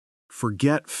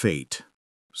Forget fate.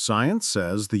 Science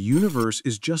says the universe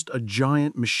is just a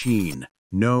giant machine,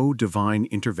 no divine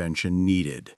intervention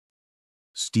needed.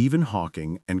 Stephen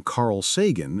Hawking and Carl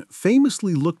Sagan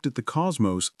famously looked at the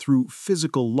cosmos through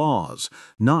physical laws,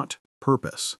 not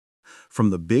purpose.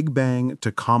 From the Big Bang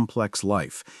to complex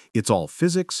life, it's all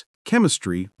physics,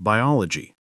 chemistry,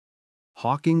 biology.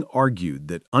 Hawking argued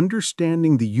that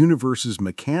understanding the universe's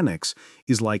mechanics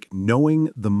is like knowing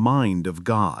the mind of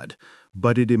God,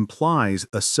 but it implies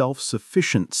a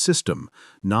self-sufficient system,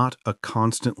 not a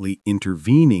constantly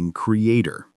intervening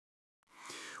creator.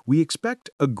 We expect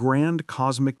a grand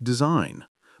cosmic design,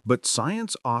 but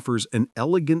science offers an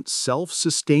elegant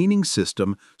self-sustaining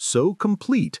system so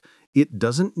complete it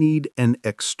doesn't need an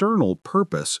external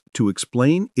purpose to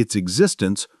explain its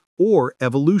existence or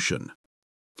evolution.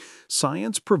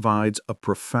 Science provides a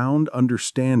profound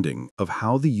understanding of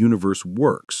how the universe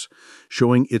works,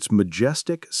 showing its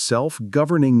majestic,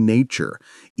 self-governing nature,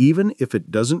 even if it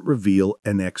doesn't reveal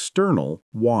an external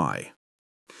why.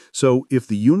 So, if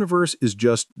the universe is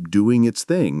just doing its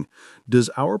thing, does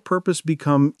our purpose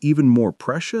become even more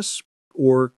precious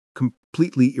or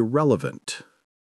completely irrelevant?